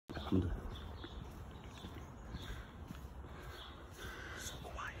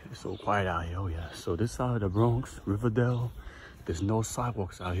It's so quiet out here. Oh yeah. So this side of the Bronx, Riverdale, there's no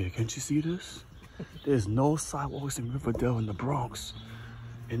sidewalks out here. Can't you see this? There's no sidewalks in Riverdale in the Bronx.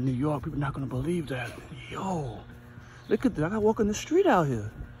 In New York, people are not gonna believe that. Yo, look at that. I gotta walk on the street out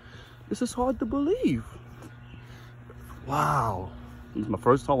here. This is hard to believe. Wow. This is my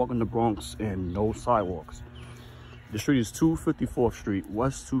first time walking the Bronx and no sidewalks. The street is 254th Street,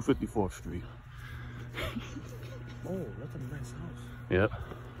 West 254th Street. Oh, that's a nice house. Yep.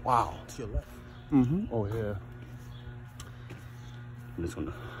 Wow. To your left. Mm-hmm. Oh yeah. I'm just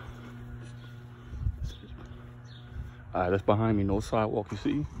gonna. All right, that's behind me. No sidewalk. You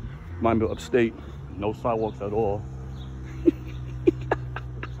see? Might be upstate. No sidewalks at all. The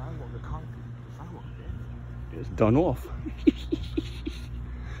sidewalk, the concrete, the sidewalk there. It's done off.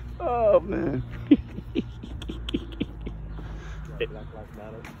 Oh man. Black Lives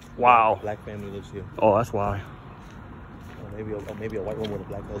Matter. Wow. Black family lives here. Oh, that's why. Or maybe a white woman with a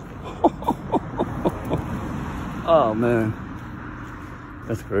black husband. Oh man.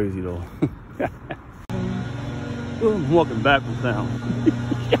 That's crazy though. I'm walking backwards now.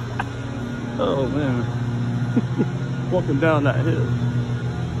 Oh man. Walking down that hill.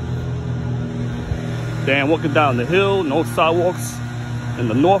 Damn, walking down the hill, no sidewalks in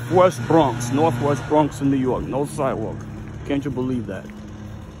the Northwest Bronx in New York, no sidewalk. Can't you believe that?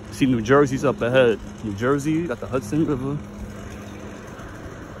 See, New Jersey's up ahead. New Jersey, got the Hudson River.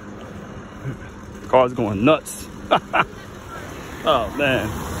 The car's going nuts. Oh man.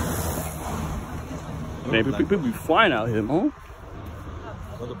 Man, people be flying out here, huh?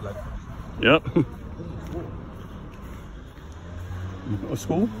 Another black family. Yep. A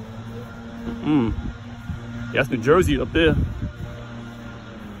school? Yeah, that's New Jersey up there.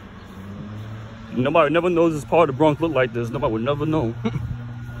 Nobody never knows this part of the Bronx look like this. Nobody would never know.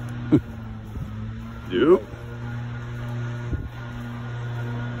 Yep.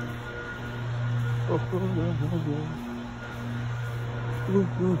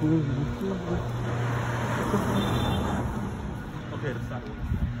 Okay, the sidewalk.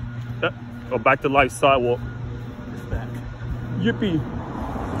 Yep. Go back to life sidewalk. It's back. Yippee.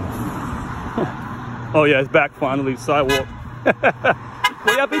 Oh yeah, it's back finally, sidewalk.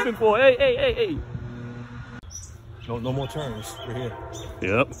 What y'all beeping for? Hey, hey, hey, hey. No more turns. We're here.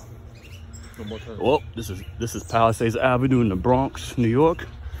 Yep. No more turns. Well, this is Palisades Avenue in the Bronx, New York.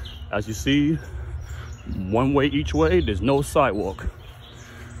 As you see, one way each way, there's no sidewalk.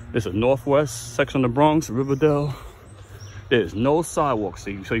 This is northwest section of the Bronx, Riverdale. There's no sidewalk,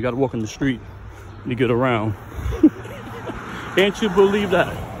 see, so you gotta walk in the street to get around. Can't you believe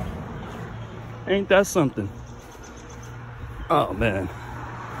that? Ain't that something? Oh man.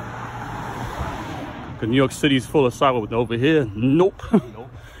 Cause New York City's full of sidewalks. Over here, nope. Nope.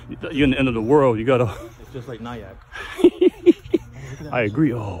 You're in the end of the world. You gotta. It's just like Nyack. I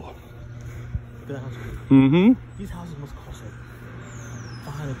agree. Oh. Look at that house. Mm-hmm. These houses must cost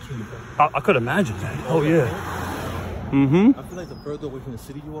like 500K. I could imagine that. Oh yeah. Mm-hmm. I feel like the further away from the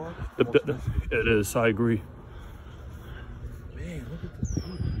city you are, It is. I agree. Man, look at this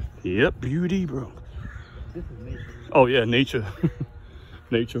beauty. Yep, beauty, bro. This is nature. Oh yeah, nature.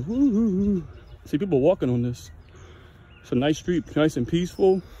 Nature. Woo-hoo-hoo. See people walking on this. It's a nice street, nice and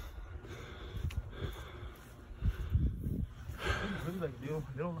peaceful.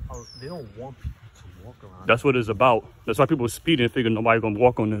 They don't want people to walk around. That's what it's about. That's why people are speeding and figure nobody's gonna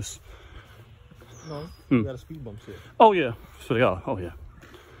walk on this. No, you got a speed bump shit. Oh yeah, so they are. Oh yeah.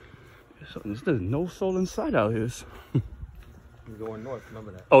 So there's no soul in sight out here. You're going north,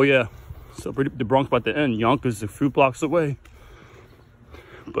 remember that. Oh yeah. So the Bronx about to end. Yonkers a few blocks away.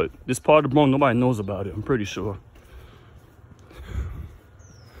 But this part of the Bronx, nobody knows about it, I'm pretty sure.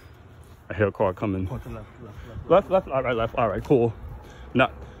 I hear a car coming. Left. All right, left. All right, cool. Now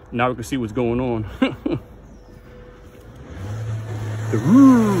we can see what's going on.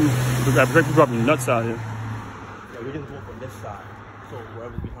 We're dropping nuts out here. Yeah, we just walk on this side. So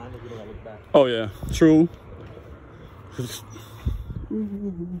wherever's behind us, we don't gotta look back. Oh yeah, true. How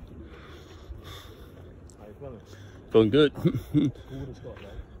you feeling? Feeling good. Who would have thought,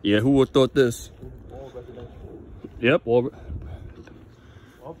 right? Yeah, who would have thought this? All residential. Yep. Oh, you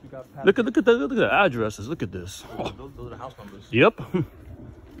got past. Look at the addresses. Look at this. Oh. Those are the house numbers. Yep.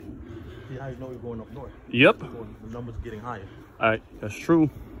 See how you know you're going up north? Yep. The numbers are getting higher. All right, that's true.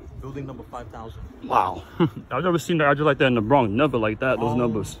 Building number 5,000. Wow. I've never seen an address like that in the Bronx. Never like that. Those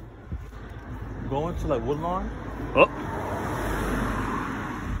numbers. Going to like Woodlawn. Oh.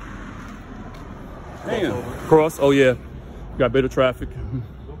 Damn. Cross. Oh yeah. Got better traffic.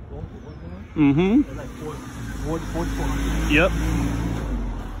 Mm-hmm. Like 4,400. Yep.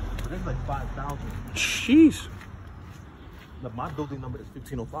 It's like 5,000. Jeez. My building number is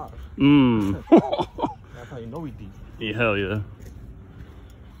 1505. That's how you know we deep. Yeah, hell yeah.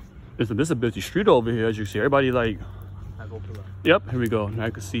 This is a busy street over here, as you see. Everybody like, yep, here we go. Now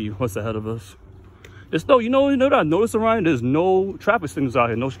I can see what's ahead of us. It's no, you know what I noticed around? There's no traffic signals out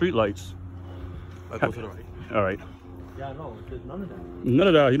here, no street lights. I go to the right. All right. Yeah, no, there's none of that. None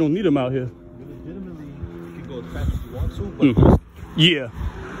of that. You don't need them out here. You legitimately can go as fast as you want to, but yeah.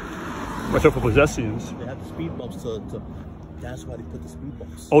 Watch out for pedestrians. They have the speed bumps to that's why they put the speed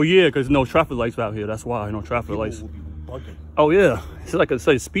bumps. Oh yeah, because no traffic lights out here. That's why no traffic People lights. will be bugging. Oh yeah, it's like a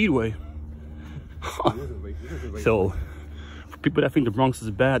speedway. So, for people that think the Bronx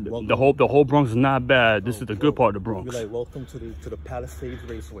is bad, the whole Bronx is not bad. This is the good part of the Bronx. You're like, welcome to the Palisades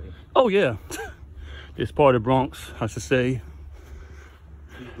Raceway. Oh yeah, this part of the Bronx, I should say.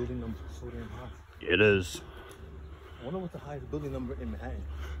 These building numbers are so damn high. It is. I wonder what's the highest building number in Manhattan.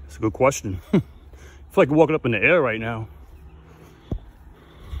 It's a good question. I feel like you're walking up in the air right now.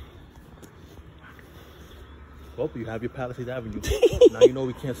 Well, you have your Palisades Avenue. Now you know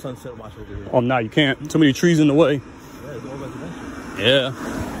we can't sunset watch over here. Oh, no, you can't. Too many trees in the way. Yeah, it's all residential. Yeah.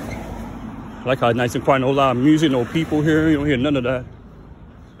 I like how nice and quiet, no loud music, no people here. You don't hear none of that.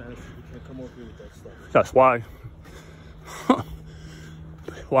 Spanish people can't come over here with that stuff. That's why.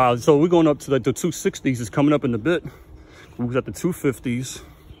 Wow, so we're going up to like the 260s is coming up in a bit. We was at the 250s.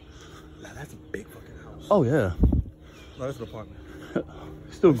 Now that's a big fucking house. Oh, yeah. No, that's an apartment.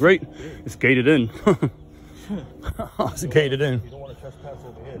 Still great. It's gated in. It's gated in. You don't want to trespass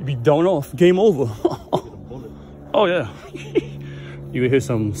over here. You be done off. Game over. Oh, yeah. You can hear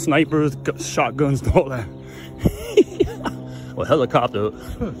some snipers, shotguns, and all that. Well, helicopter.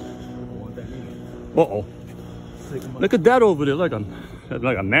 Uh-oh. Look at that over there. Like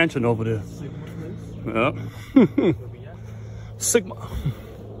a mansion over there. Yeah. Sigma.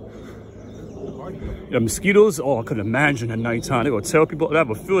 Yeah, mosquitoes. Oh, I couldn't imagine at nighttime. They're going to tear people. They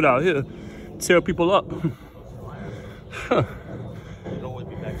have a field out here. Tear people up.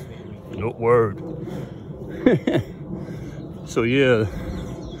 No word. So yeah,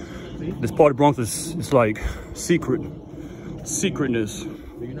 this part of Bronx is like secretness. Do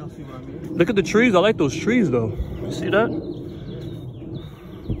you not see what I mean? Look at the trees. I like those trees though. You see that?